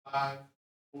5,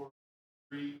 4,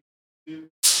 3, 2.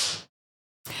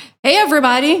 Hey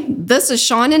everybody, this is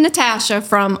Sean and Natasha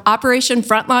from Operation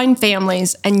Frontline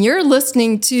Families, and you're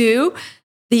listening to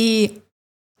the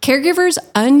Caregivers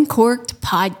Uncorked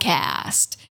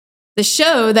podcast, the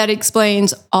show that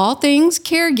explains all things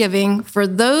caregiving for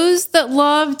those that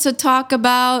love to talk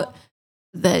about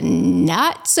the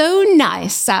not so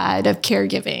nice side of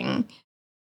caregiving.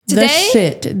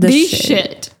 Today, the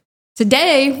shit.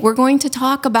 Today, we're going to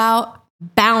talk about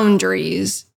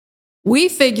boundaries. We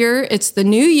figure it's the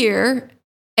new year,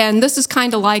 and this is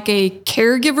kind of like a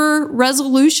caregiver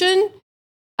resolution.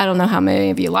 I don't know how many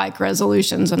of you like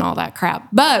resolutions and all that crap,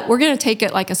 but we're going to take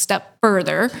it like a step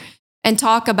further and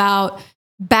talk about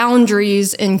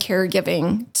boundaries in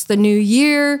caregiving. It's the new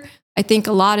year. I think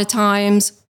a lot of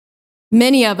times,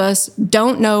 many of us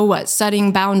don't know what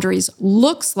setting boundaries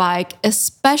looks like,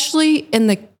 especially in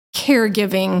the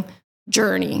caregiving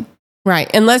journey. Right.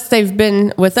 Unless they've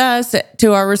been with us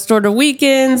to our restorative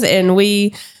weekends and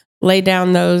we lay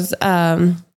down those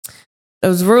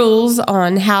rules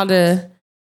on how to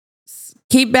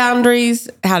keep boundaries,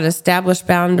 how to establish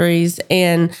boundaries,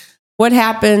 and what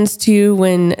happens to you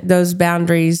when those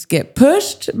boundaries get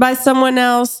pushed by someone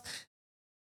else,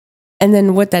 and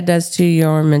then what that does to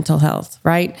your mental health,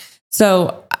 right?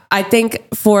 So I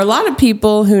think for a lot of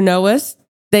people who know us,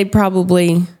 they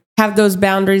probably have those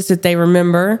boundaries that they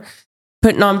remember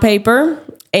putting on paper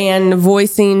and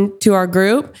voicing to our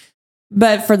group.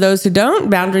 But for those who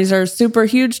don't, boundaries are super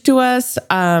huge to us.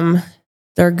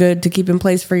 They're good to keep in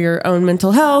place for your own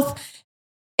mental health.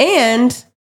 And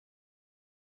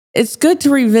it's good to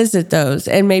revisit those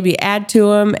and maybe add to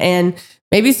them and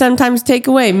maybe sometimes take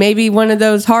away. Maybe one of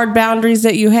those hard boundaries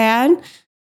that you had,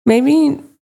 maybe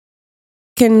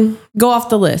can go off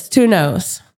the list. Who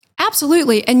knows?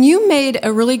 Absolutely. And you made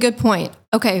a really good point.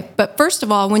 Okay, but first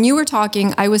of all, when you were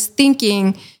talking, I was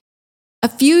thinking a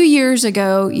few years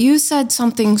ago, you said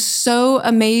something so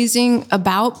amazing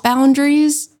about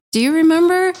boundaries. Do you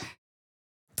remember?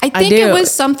 I think it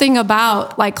was something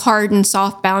about like hard and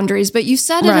soft boundaries, but you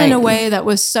said it in a way that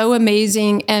was so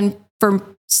amazing. And for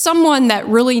someone that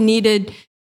really needed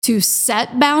to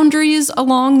set boundaries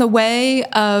along the way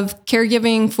of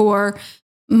caregiving for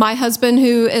my husband,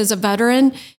 who is a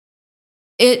veteran,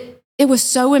 it was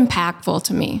so impactful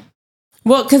to me.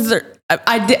 Well, because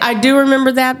I do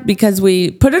remember that because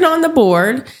we put it on the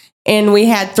board and we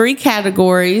had 3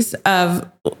 categories of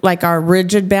like our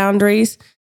rigid boundaries.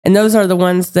 And those are the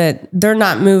ones that they're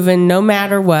not moving no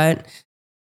matter what.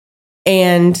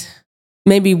 And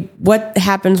maybe what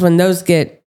happens when those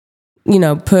get,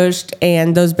 pushed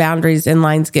and those boundaries and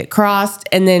lines get crossed.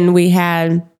 And then we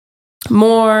had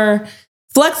more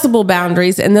flexible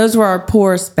boundaries, and those were our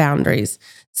porous boundaries.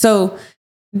 So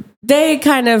they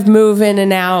kind of move in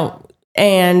and out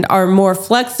and are more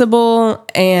flexible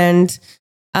and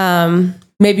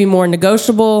maybe more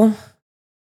negotiable.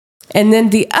 And then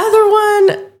the other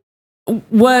one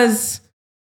was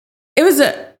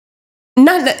just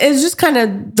kind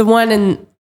of the one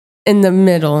in the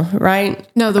middle, right?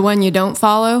 No, the one you don't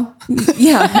follow.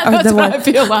 Yeah, or that's what I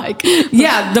feel like.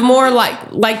 Yeah, the more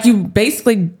like you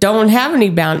basically don't have any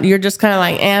boundaries. You're just kind of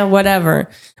like, whatever.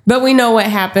 But we know what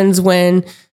happens when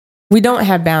we don't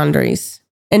have boundaries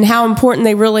and how important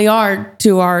they really are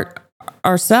to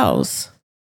ourselves.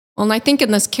 Well, and I think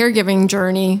in this caregiving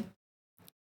journey,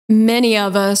 many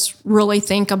of us really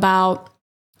think about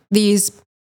these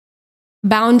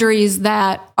boundaries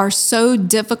that are so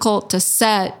difficult to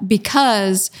set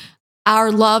because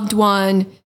our loved one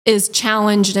is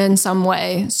challenged in some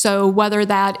way. So whether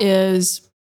that is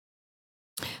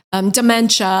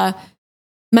dementia,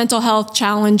 mental health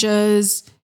challenges,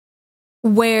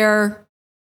 where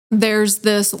there's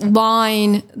this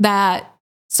line that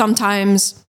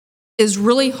sometimes is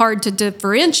really hard to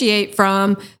differentiate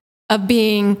from of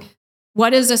being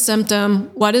what is a symptom,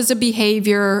 what is a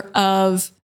behavior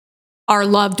of our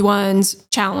loved one's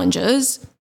challenges,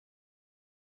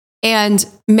 and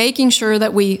making sure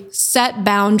that we set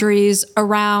boundaries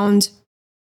around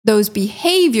those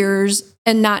behaviors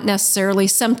and not necessarily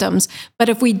symptoms. But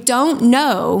if we don't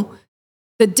know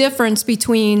the difference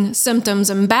between symptoms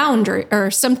and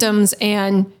symptoms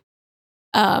and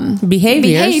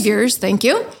behaviors, thank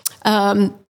you. How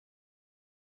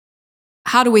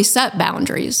do we set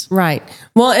boundaries? Right.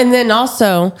 Well, and then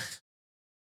also,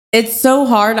 it's so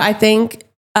hard, I think,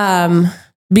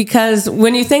 because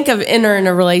when you think of entering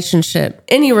a relationship,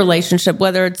 any relationship,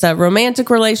 whether it's a romantic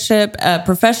relationship, a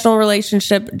professional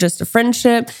relationship, just a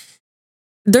friendship,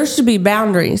 there should be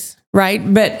boundaries,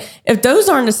 right? But if those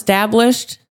aren't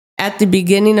established at the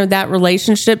beginning of that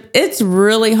relationship, it's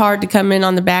really hard to come in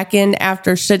on the back end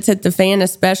after shit's hit the fan,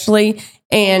 especially,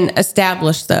 and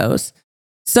establish those.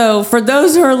 So for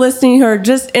those who are listening, who are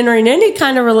just entering any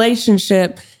kind of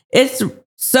relationship, it's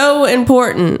so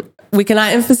important. We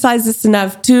cannot emphasize this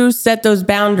enough to set those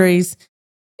boundaries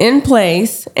in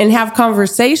place and have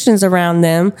conversations around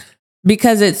them,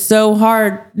 because it's so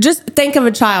hard. Just think of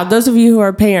a child. Those of you who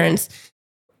are parents,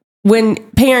 when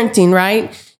parenting,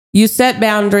 right? You set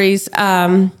boundaries.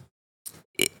 But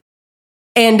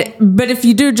if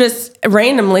you do just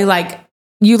randomly, like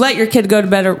you let your kid go to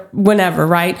bed or whenever,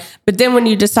 right? But then when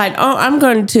you decide, oh, I'm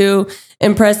going to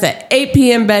impress at 8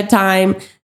 p.m. bedtime,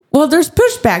 well, there's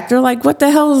pushback. They're like, what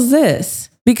the hell is this?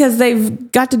 Because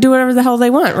they've got to do whatever the hell they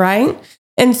want, right?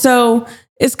 And so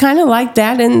it's kind of like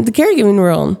that in the caregiving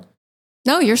world.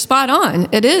 No, you're spot on.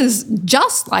 It is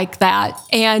just like that.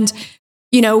 And,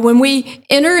 when we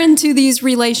enter into these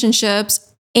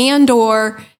relationships and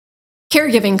or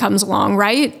caregiving comes along,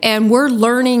 right? And we're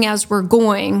learning as we're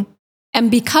going. And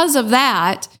because of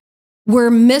that,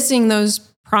 we're missing those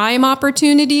prime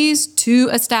opportunities to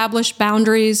establish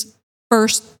boundaries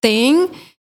first thing.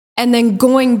 And then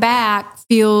going back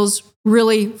feels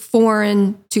really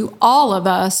foreign to all of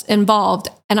us involved.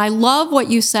 And I love what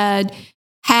you said,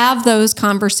 have those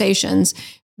conversations,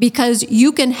 because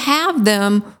you can have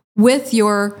them with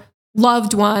your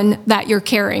loved one that you're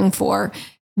caring for.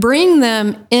 Bring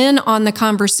them in on the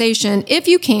conversation, if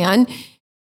you can,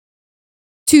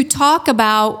 to talk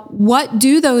about what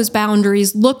do those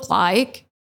boundaries look like?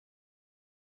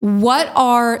 What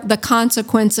are the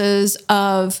consequences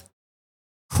of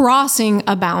crossing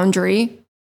a boundary?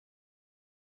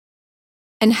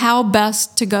 And how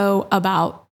best to go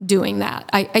about doing that.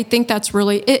 I think that's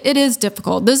really, it is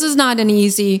difficult. This is not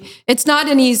it's not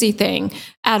an easy thing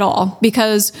at all,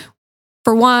 because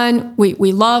for one,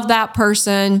 we love that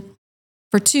person.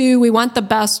 For two, we want the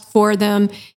best for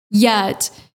them. Yet,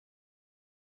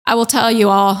 I will tell you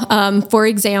all, for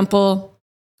example,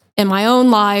 in my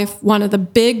own life, one of the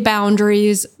big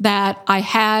boundaries that I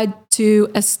had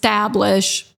to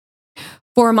establish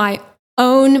for my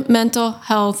own mental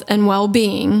health and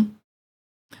well-being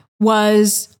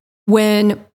was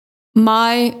when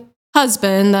my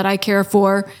husband that I care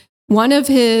for, one of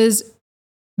his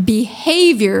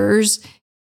behaviors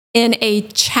in a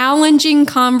challenging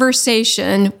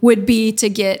conversation would be to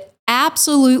get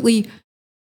absolutely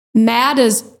mad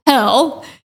as hell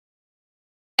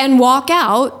and walk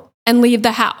out and leave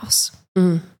the house.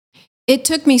 Mm. It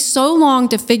took me so long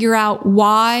to figure out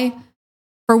why.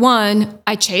 For one,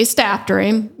 I chased after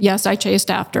him. Yes, I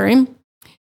chased after him.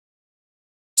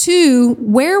 Two,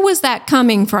 where was that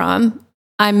coming from?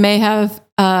 I may have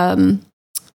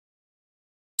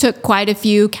took quite a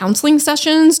few counseling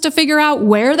sessions to figure out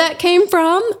where that came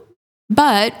from.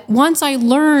 But once I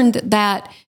learned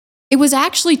that it was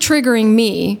actually triggering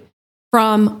me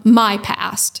from my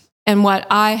past and what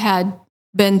I had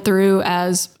been through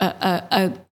as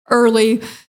a early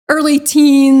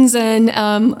teens and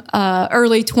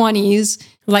early 20s.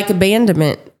 Like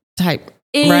abandonment type,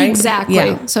 right? Exactly.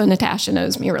 Yeah. So Natasha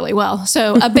knows me really well.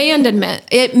 So abandonment,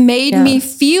 it made me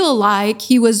feel like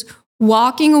he was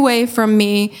walking away from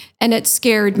me, and it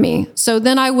scared me. So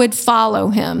then I would follow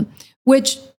him,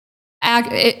 which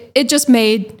it just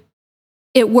made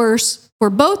it worse for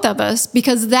both of us,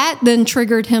 because that then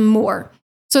triggered him more.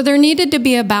 So there needed to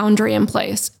be a boundary in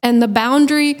place. And the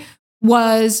boundary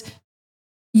was,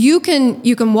 you can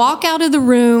walk out of the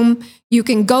room, you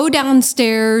can go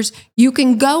downstairs, you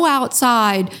can go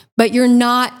outside, but you're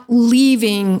not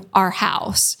leaving our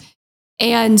house.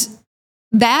 And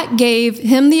that gave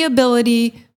him the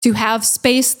ability to have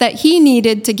space that he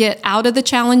needed to get out of the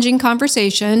challenging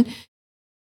conversation.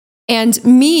 And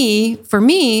for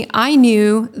me, I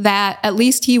knew that at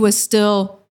least he was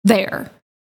still there.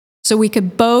 So we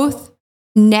could both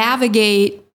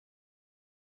navigate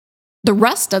the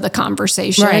rest of the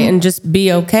conversation. Right, and just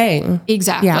be okay.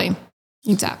 Exactly. Yeah.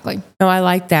 Exactly. Oh, I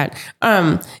like that.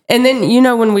 And then,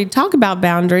 when we talk about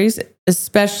boundaries,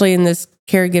 especially in this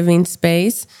caregiving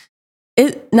space,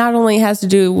 it not only has to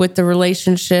do with the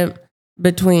relationship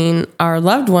between our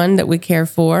loved one that we care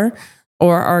for,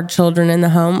 or our children in the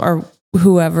home, or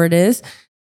whoever it is,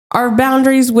 our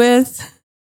boundaries with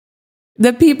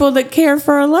the people that care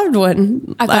for a loved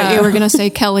one. I thought you were going to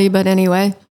say Kelly, but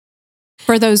anyway,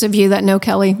 for those of you that know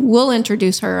Kelly, we'll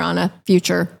introduce her on a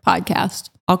future podcast.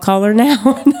 I'll call her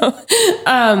now.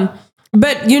 No.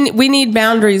 But we need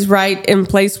boundaries right in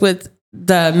place with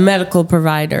the medical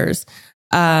providers,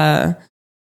 VA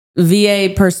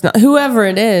personnel, whoever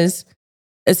it is,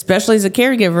 especially as a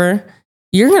caregiver.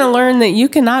 You're going to learn that you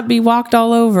cannot be walked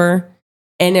all over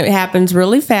And it happens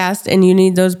really fast, and you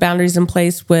need those boundaries in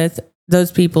place with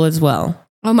those people as well.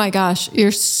 Oh my gosh,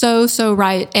 you're so, so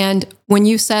right. And when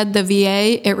you said the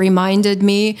VA, it reminded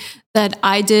me that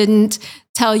I didn't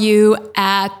tell you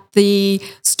at the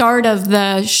start of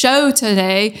the show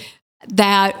today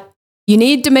that you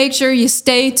need to make sure you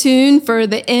stay tuned for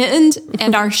the end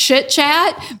and our shit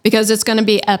chat, because it's going to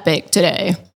be epic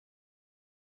today.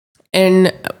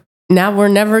 And now we're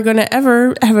never going to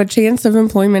ever have a chance of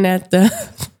employment at the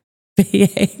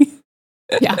VA.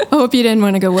 Yeah, I hope you didn't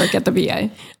want to go work at the VA.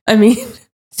 I mean,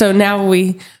 so now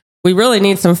we really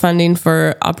need some funding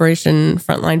for Operation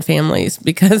Frontline Families,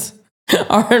 because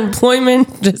our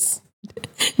employment just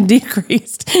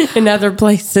decreased in other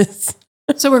places.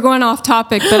 So we're going off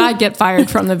topic, but I'd get fired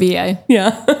from the VA.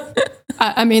 Yeah.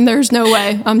 I mean, there's no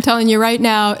way. I'm telling you right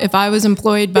now, if I was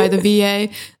employed by the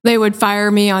VA, they would fire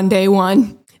me on day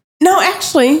one. No,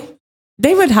 actually,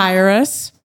 they would hire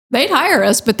us. They'd hire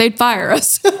us, but they'd fire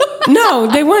us. No,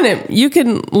 they wouldn't. You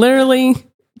can literally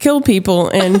kill people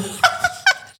and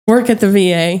work at the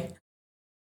VA.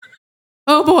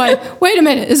 Oh boy. Wait a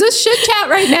minute. Is this shit chat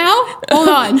right now? Hold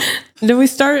on. Did we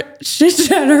start shit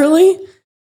chat early?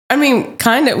 I mean,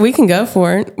 kind of. We can go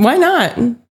for it. Why not?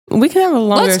 We can have a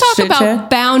longer Let's talk shit about chat.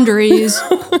 boundaries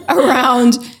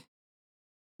around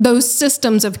those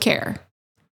systems of care,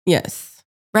 Yes.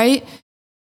 right?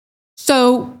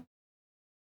 So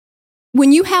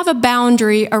when you have a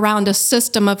boundary around a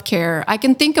system of care, I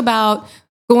can think about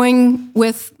going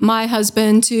with my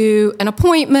husband to an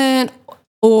appointment,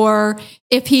 or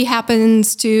if he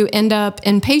happens to end up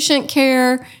in patient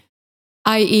care,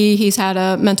 i.e., he's had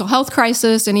a mental health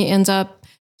crisis and he ends up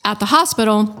at the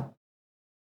hospital.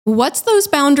 What's those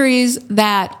boundaries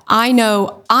that I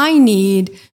know I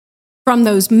need from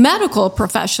those medical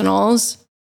professionals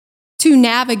to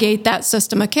navigate that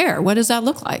system of care? What does that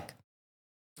look like?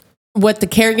 What the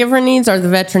caregiver needs or the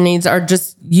veteran needs are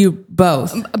just you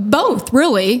both. Both,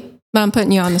 really. But I'm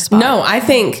putting you on the spot. No, I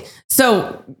think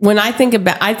so. When I think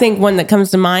one that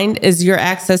comes to mind is your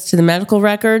access to the medical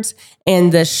records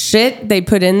and the shit they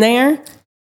put in there.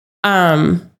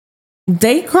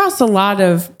 They cross a lot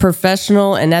of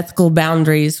professional and ethical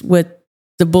boundaries with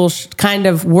the bullshit kind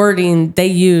of wording they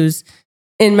use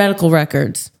in medical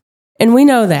records. And we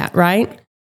know that, right?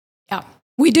 Yeah,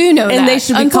 we do know that. And they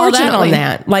should be called out on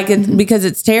that, because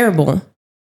it's terrible,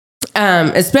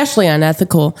 especially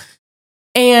unethical.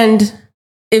 And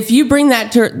if you bring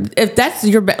that if that's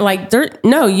your,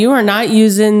 no, you are not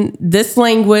using this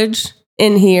language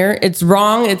in here. It's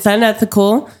wrong. It's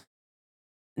unethical.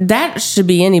 That should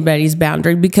be anybody's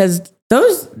boundary, because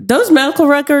those medical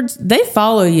records, they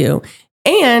follow you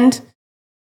and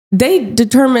they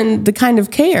determine the kind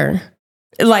of care,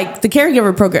 like the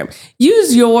caregiver program.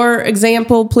 Use your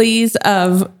example, please,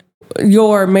 of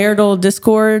your marital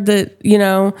discord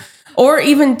or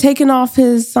even taking off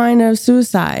his sign of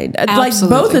suicide.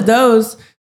 Absolutely. Like both of those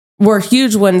were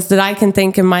huge ones that I can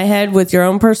think in my head with your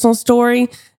own personal story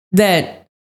that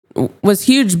was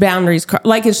huge boundaries.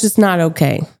 Like, it's just not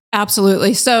okay.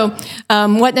 Absolutely. So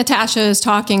what Natasha is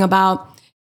talking about,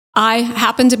 I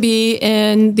happen to be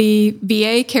in the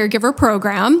VA caregiver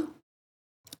program,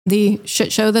 the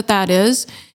shit show that is.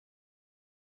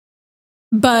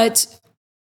 But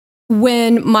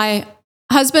when my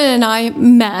husband and I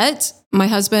met, my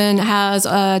husband has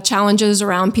challenges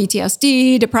around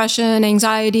PTSD, depression,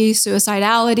 anxiety,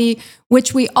 suicidality,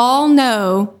 which we all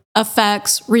know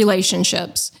affects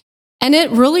relationships. And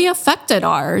it really affected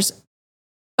ours.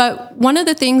 But one of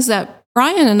the things that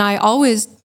Brian and I always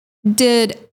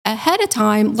did ahead of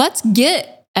time, let's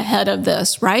get ahead of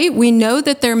this, right? We know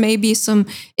that there may be some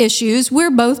issues.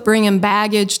 We're both bringing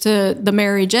baggage to the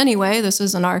marriage anyway. This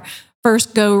isn't our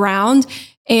first go round.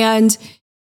 And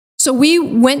so we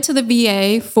went to the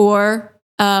VA for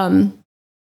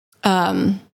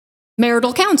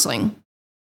marital counseling.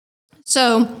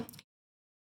 So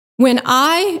when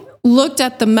I looked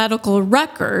at the medical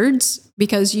records,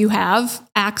 because you have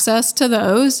access to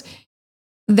those,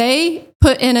 they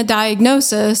put in a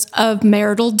diagnosis of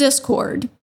marital discord.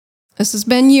 This has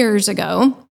been years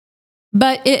ago,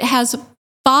 but it has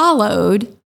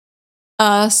followed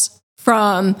us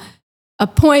from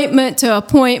appointment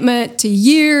to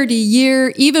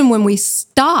year, even when we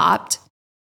stopped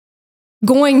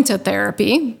going to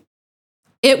therapy,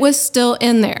 it was still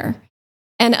in there.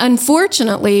 And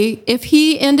unfortunately, if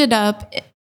he ended up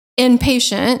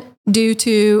inpatient due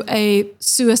to a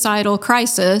suicidal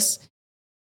crisis,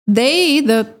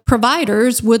 the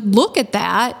providers would look at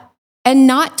that and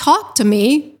not talk to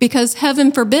me because,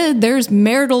 heaven forbid, there's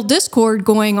marital discord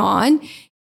going on.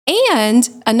 And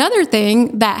another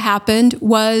thing that happened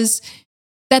was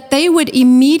that they would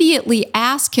immediately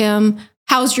ask him,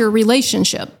 how's your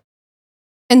relationship?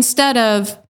 Instead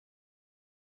of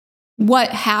what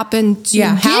happened to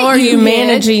how are you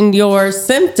managing your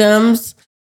symptoms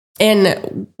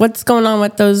and what's going on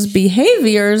with those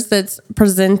behaviors that's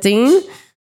presenting?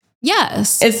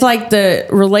 Yes. It's like the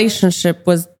relationship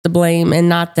was the blame and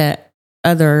not the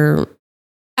other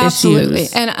Absolutely.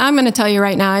 issues. And I'm going to tell you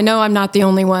right now, I know I'm not the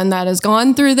only one that has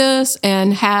gone through this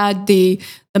and had the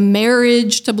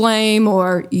marriage to blame,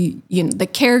 or the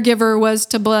caregiver was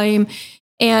to blame.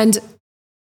 And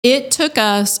it took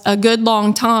us a good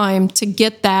long time to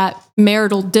get that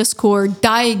marital discord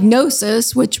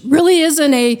diagnosis, which really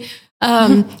isn't a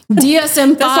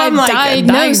DSM-5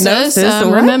 diagnosis.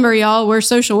 Remember, y'all, we're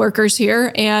social workers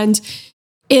here. And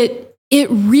it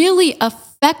really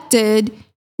affected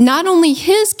not only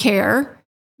his care,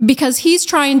 because he's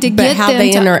trying to get how them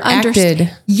they to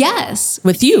interacted yes,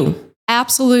 with you.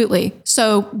 Absolutely.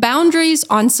 So boundaries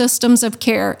on systems of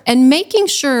care and making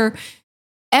sure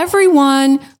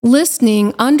everyone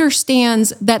listening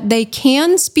understands that they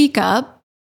can speak up.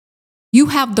 You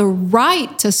have the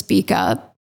right to speak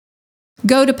up.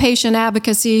 Go to patient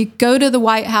advocacy, go to the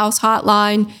White House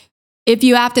hotline. If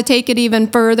you have to take it even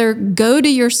further, go to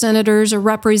your senators or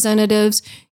representatives.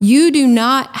 You do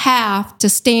not have to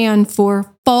stand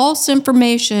for false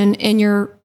information in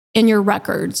your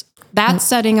records. That's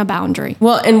setting a boundary.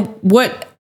 Well, and what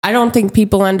I don't think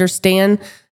people understand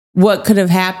what could have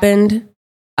happened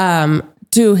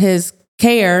to his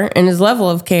care and his level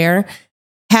of care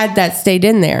had that stayed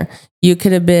in there. You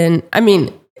could have been,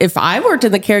 if I worked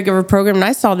in the caregiver program and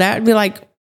I saw that, I'd be like,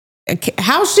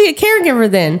 how's she a caregiver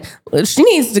then? She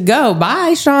needs to go.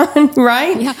 Bye, Sean.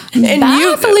 Right? Yeah. And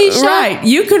Bye, Felicia. Right.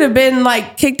 You could have been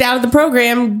like kicked out of the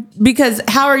program because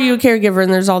how are you a caregiver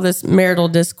and there's all this marital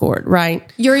discord,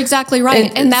 right? You're exactly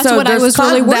right. And that's what I was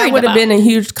really worried about. That would have been a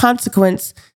huge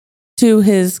consequence to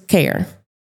his care.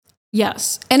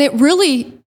 Yes. And it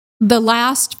really, the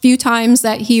last few times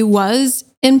that he was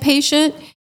inpatient,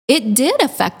 it did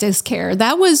affect his care.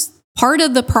 That was part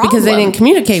of the problem. Because they didn't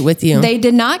communicate with you. They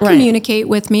did not communicate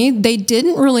with me. They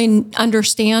didn't really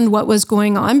understand what was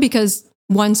going on, because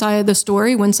one side of the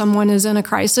story, when someone is in a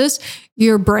crisis,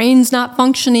 your brain's not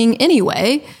functioning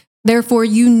anyway. Therefore,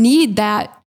 you need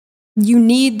that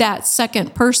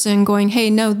second person going, hey,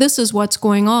 no, this is what's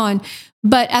going on.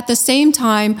 But at the same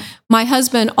time, my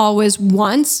husband always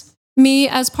wants me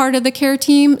as part of the care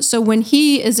team. So when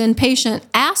he is inpatient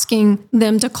asking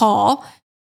them to call,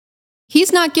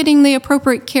 he's not getting the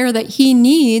appropriate care that he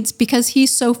needs because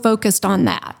he's so focused on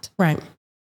that. Right.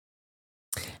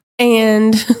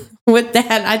 And with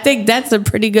that, I think that's a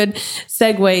pretty good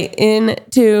segue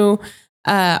into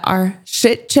our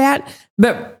shit chat.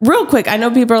 But real quick, I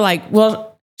know people are like,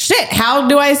 well, shit, how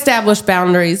do I establish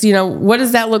boundaries? What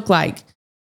does that look like?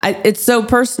 It's so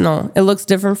personal. It looks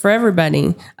different for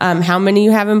everybody. How many you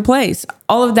have in place?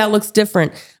 All of that looks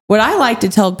different. What I like to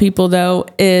tell people, though,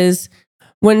 is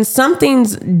when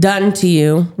something's done to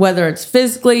you, whether it's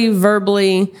physically,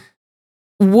 verbally,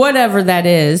 whatever that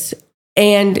is,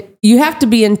 and you have to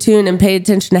be in tune and pay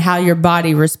attention to how your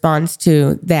body responds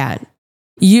to that.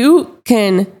 You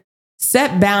can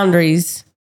set boundaries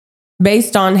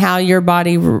based on how your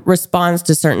body responds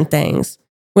to certain things.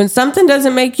 When something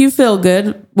doesn't make you feel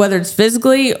good, whether it's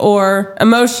physically or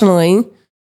emotionally,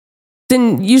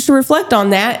 then you should reflect on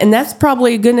that. And that's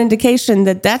probably a good indication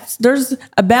that there's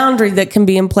a boundary that can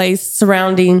be in place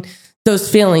surrounding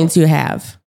those feelings you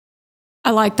have.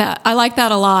 I like that. I like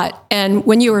that a lot. And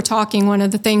when you were talking, one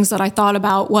of the things that I thought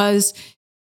about was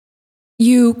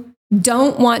you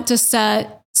don't want to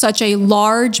set such a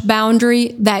large boundary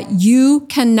that you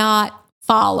cannot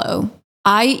follow,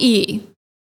 i.e.,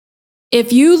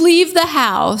 if you leave the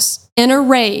house in a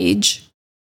rage,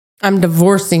 I'm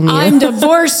divorcing you. I'm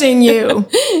divorcing you.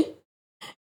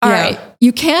 All right.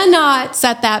 You cannot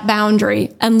set that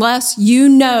boundary unless you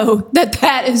know that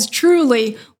that is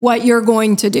truly what you're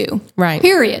going to do. Right.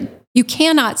 Period. You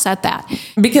cannot set that.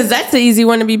 Because that's the easy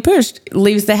one to be pushed.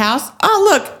 Leaves the house. Oh,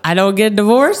 look, I don't get a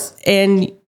divorce. And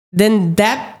then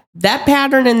that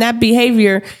pattern and that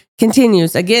behavior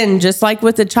continues. Again, just like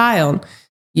with a child.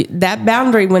 That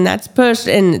boundary, when that's pushed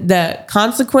and the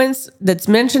consequence that's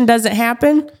mentioned doesn't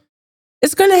happen,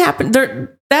 it's going to happen.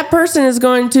 That person is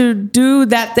going to do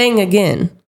that thing again.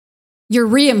 You're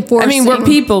reinforcing. We're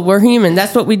people. We're human.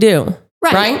 That's what we do.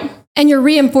 Right? And you're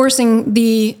reinforcing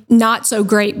the not so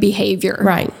great behavior.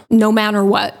 Right. No matter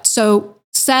what. So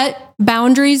set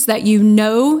boundaries that you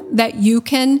know that you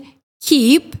can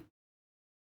keep.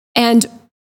 And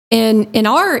in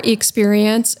our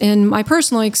experience, in my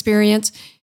personal experience,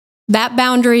 that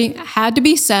boundary had to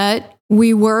be set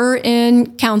we were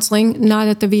in counseling, not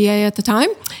at the VA at the time,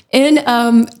 in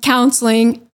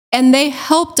counseling, and they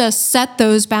helped us set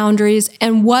those boundaries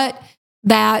and what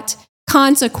that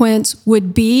consequence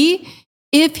would be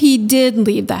if he did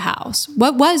leave the house.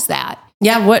 What was that?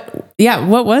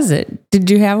 What was it? Did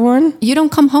you have one? You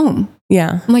don't come home.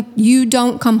 Yeah. I'm like, you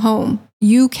don't come home.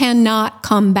 You cannot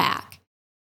come back.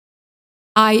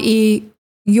 i.e.,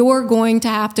 you're going to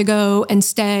have to go and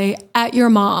stay at your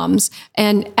mom's.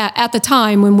 And at the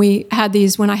time when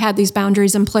I had these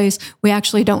boundaries in place, we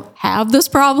actually don't have this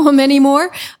problem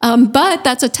anymore. But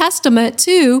that's a testament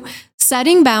to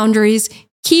setting boundaries,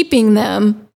 keeping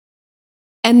them,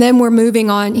 and then we're moving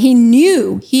on. He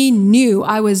knew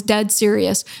I was dead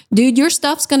serious. Dude, your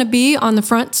stuff's going to be on the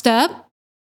front step.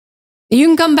 You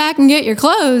can come back and get your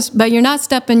clothes, but you're not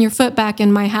stepping your foot back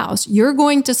in my house. You're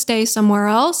going to stay somewhere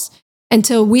else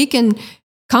until we can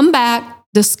come back,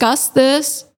 discuss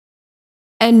this,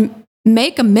 and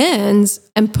make amends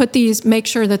and make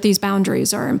sure that these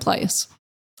boundaries are in place.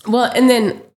 Well, and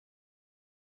then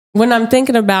when I'm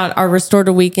thinking about our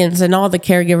restorative weekends and all the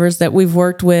caregivers that we've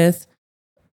worked with,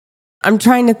 I'm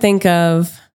trying to think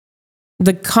of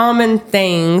the common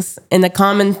things and the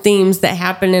common themes that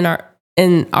happen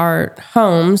in our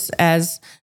homes as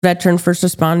veteran, first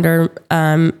responder,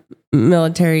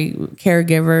 military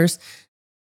caregivers,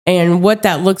 and what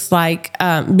that looks like.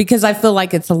 Because I feel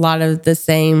like it's a lot of the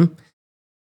same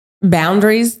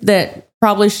boundaries that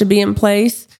probably should be in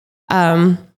place.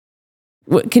 Can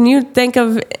you think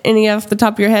of any off the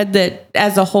top of your head that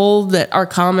as a whole that are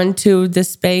common to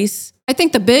this space? I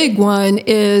think the big one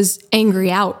is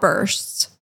angry outbursts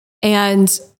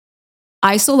and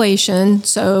isolation.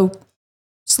 So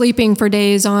sleeping for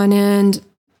days on end.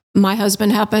 My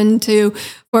husband happened to,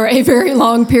 for a very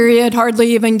long period,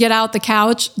 hardly even get off the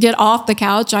couch.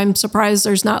 I'm surprised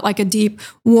there's not like a deep,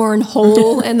 worn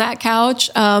hole in that couch.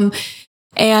 And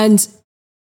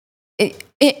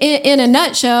in a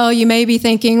nutshell, you may be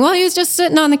thinking, well, he was just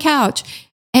sitting on the couch.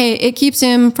 Hey, it keeps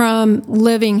him from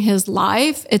living his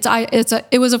life.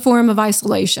 It was a form of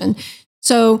isolation.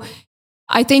 So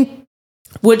I think,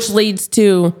 which leads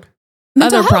to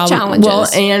other challenges. Well,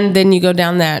 and then you go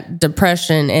down that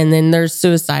depression, and then there's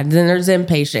suicide, then there's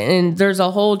inpatient, and there's a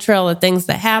whole trail of things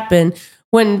that happen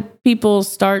when people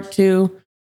start to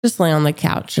just lay on the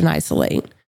couch and isolate.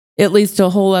 It leads to a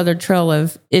whole other trail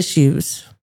of issues.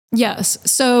 Yes.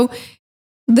 So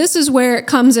this is where it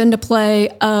comes into play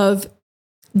of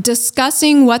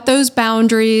discussing what those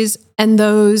boundaries and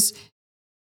those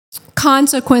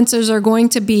consequences are going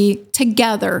to be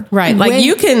together. Right. Like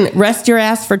you can rest your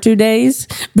ass for 2 days,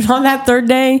 but on that third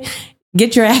day,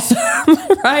 get your ass up,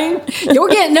 right? You're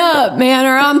getting up, man,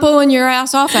 or I'm pulling your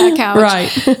ass off that couch.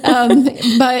 Right.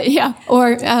 But yeah,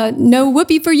 or no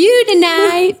whoopee for you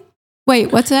tonight.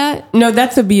 Wait, what's that? No,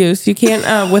 that's abuse. You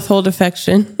can't withhold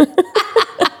affection.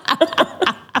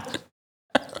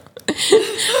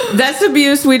 That's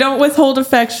abuse. We don't withhold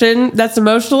affection. That's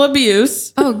emotional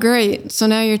abuse. Oh, great. So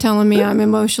now you're telling me I'm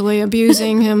emotionally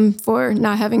abusing him for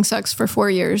not having sex for 4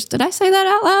 years. Did I say that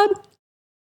out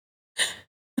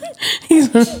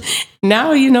loud?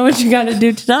 Now you know what you got to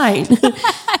do tonight.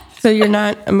 So you're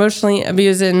not emotionally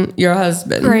abusing your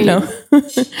husband. Great. No,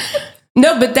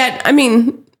 but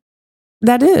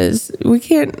that is, we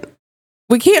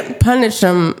can't punish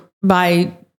them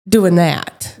by doing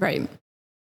that. Right.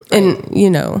 And you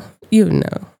know.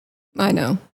 I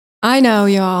know,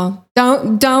 y'all.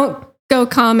 Don't go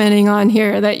commenting on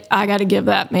here that I got to give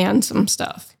that man some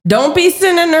stuff. Don't be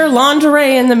sending her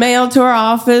lingerie in the mail to our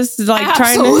office, like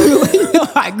Absolutely.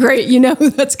 Trying to. Great, you know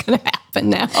that's going to happen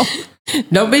now.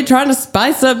 Don't be trying to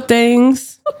spice up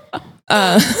things.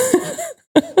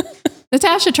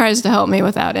 Natasha tries to help me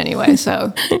with that anyway.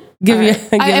 So,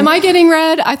 am I getting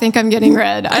red? I think I'm getting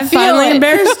red. I finally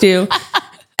embarrassed you.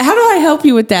 How do I help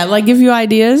you with that? Like, give you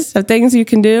ideas of things you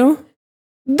can do?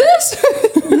 No.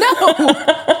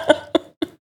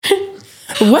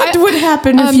 What would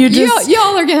happen if you just...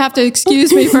 Y'all are going to have to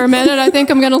excuse me for a minute. I think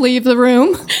I'm going to leave the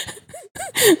room.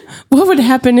 What would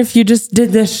happen if you just did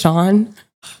this, Sean?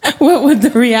 What would the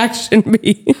reaction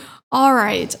be? All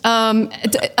right.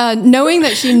 Knowing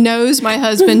that she knows my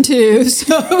husband too,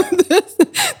 so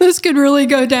this could really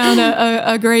go down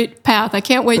a great path. I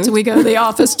can't wait till we go to the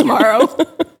office tomorrow.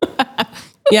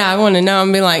 Yeah, I want to know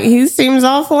and be like, he seems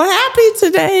awful happy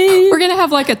today. We're gonna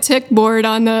have like a tick board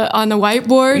on the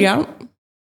whiteboard. Yeah.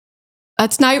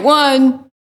 That's night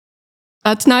 1.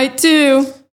 That's night 2.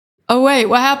 Oh wait,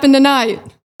 what happened tonight?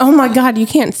 Oh my God, you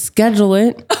can't schedule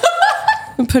it.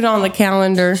 Put it on the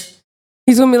calendar.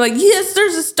 He's going to be like, yes,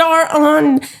 there's a star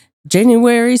on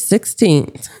January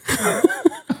 16th.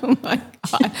 Oh my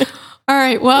God. All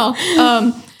right. Well,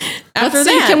 After let's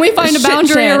see. that, Can we find a shit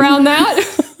boundary chat. around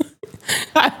that?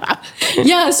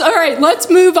 Yes. All right. Let's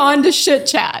move on to shit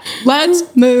chat.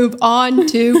 Let's move on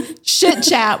to shit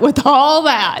chat with all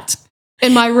that.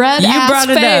 In my red ass brought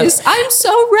it face. up. I'm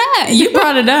so red. You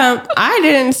brought it up. I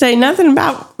didn't say nothing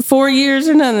about 4 years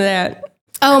or none of that.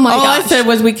 Oh my All gosh. I said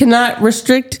was we cannot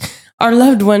restrict our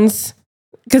loved ones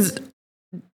because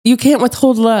you can't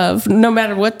withhold love, no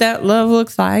matter what that love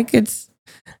looks like. It's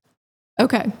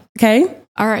Okay. okay.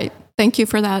 All right. Thank you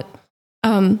for that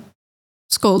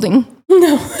scolding.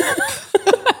 No.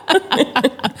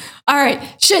 All right.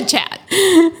 Shit chat.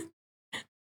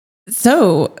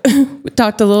 So we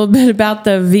talked a little bit about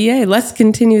the VA. Let's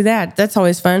continue that. That's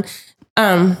always fun.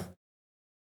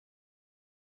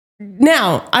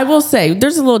 Now, I will say,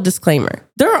 there's a little disclaimer.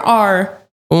 There are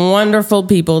wonderful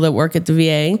people that work at the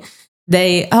VA.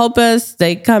 They help us.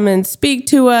 They come and speak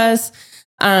to us.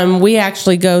 We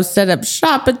actually go set up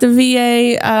shop at the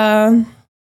VA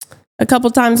a couple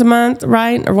times a month,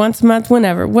 right? Or once a month,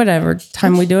 whatever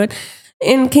time we do it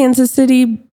in Kansas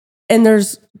City. And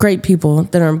there's great people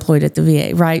that are employed at the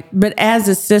VA, right? But as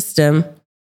a system,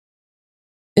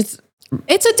 it's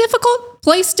a difficult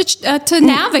place to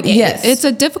navigate. Yes. It's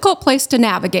a difficult place to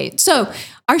navigate. So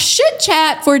our shit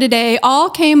chat for today all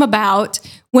came about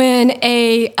when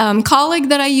a colleague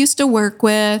that I used to work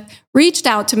with reached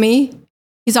out to me.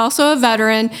 He's also a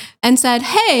veteran and said,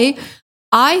 hey,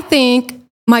 I think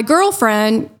my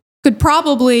girlfriend could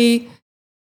probably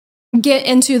get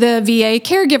into the VA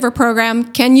caregiver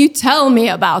program. Can you tell me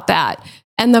about that?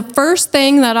 And the first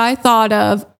thing that I thought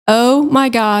of, oh my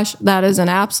gosh, that is an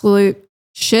absolute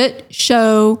shit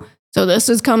show. So this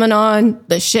is coming on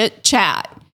the shit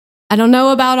chat. I don't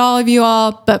know about all of you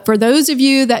all, but for those of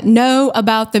you that know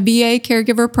about the VA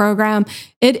caregiver program,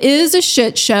 it is a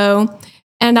shit show.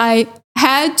 And I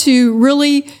had to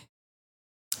really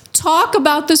talk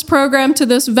about this program to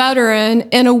this veteran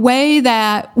in a way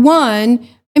that, one,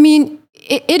 I mean,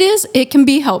 it can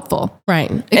be helpful.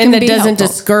 right. It And can that be doesn't helpful.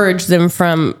 discourage them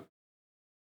from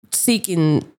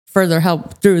seeking further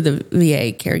help through the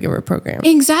VA caregiver program.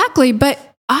 Exactly. But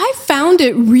I found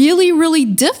it really, really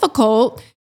difficult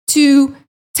to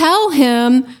tell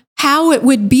him how it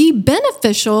would be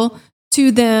beneficial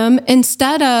to them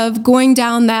instead of going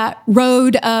down that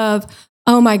road of,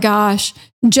 oh my gosh,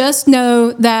 just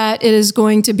know that it is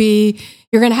going to be,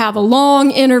 you're going to have a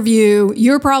long interview.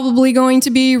 You're probably going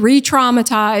to be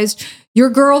re-traumatized. Your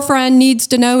girlfriend needs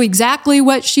to know exactly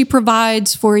what she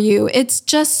provides for you. It's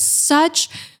just such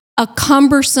a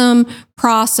cumbersome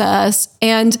process.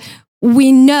 And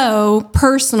we know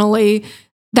personally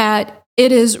that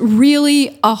it is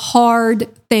really a hard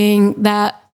thing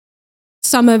that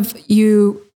some of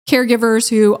you caregivers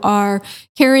who are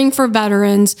caring for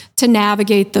veterans to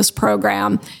navigate this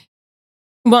program.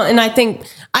 Well, and I think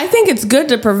it's good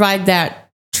to provide that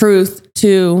truth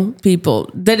to people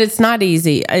that it's not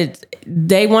easy.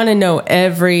 They want to know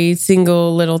every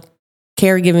single little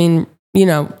caregiving,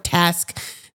 task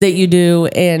that you do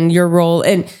and your role.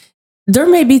 And there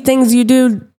may be things you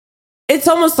do. It's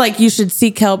almost like you should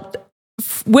seek help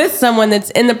with someone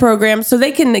that's in the program so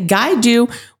they can guide you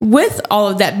with all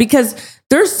of that, because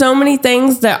there's so many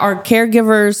things that our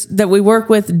caregivers that we work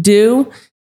with do,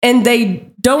 and they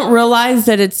don't realize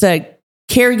that it's a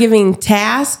caregiving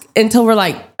task until we're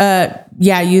like,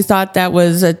 yeah, you thought that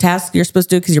was a task you're supposed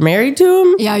to do because you're married to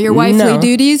them? Yeah, your wifely No.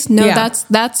 duties. No, Yeah.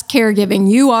 that's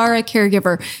caregiving. You are a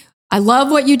caregiver. I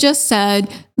love what you just said.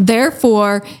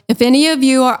 Therefore, if any of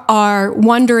you are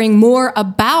wondering more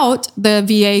about the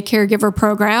VA caregiver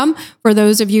program, for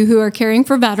those of you who are caring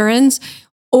for veterans,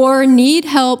 or need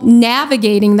help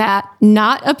navigating that,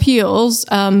 not appeals,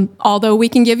 although we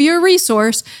can give you a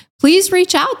resource, please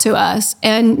reach out to us.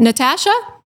 And Natasha,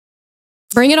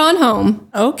 bring it on home.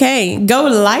 Okay. Go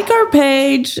like our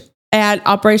page at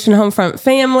Operation Homefront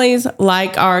Families,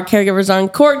 like our Caregivers on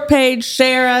Cork page,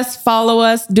 share us, follow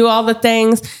us, do all the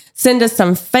things. Send us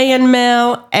some fan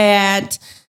mail at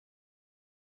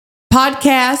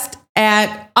podcast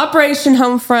at Operation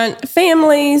Homefront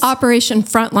Families. Operation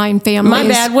Frontline Families. My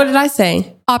bad. What did I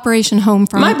say? Operation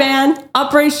Homefront. My bad.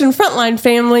 Operation Frontline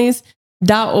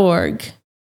Families.org.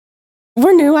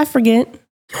 We're new. I forget.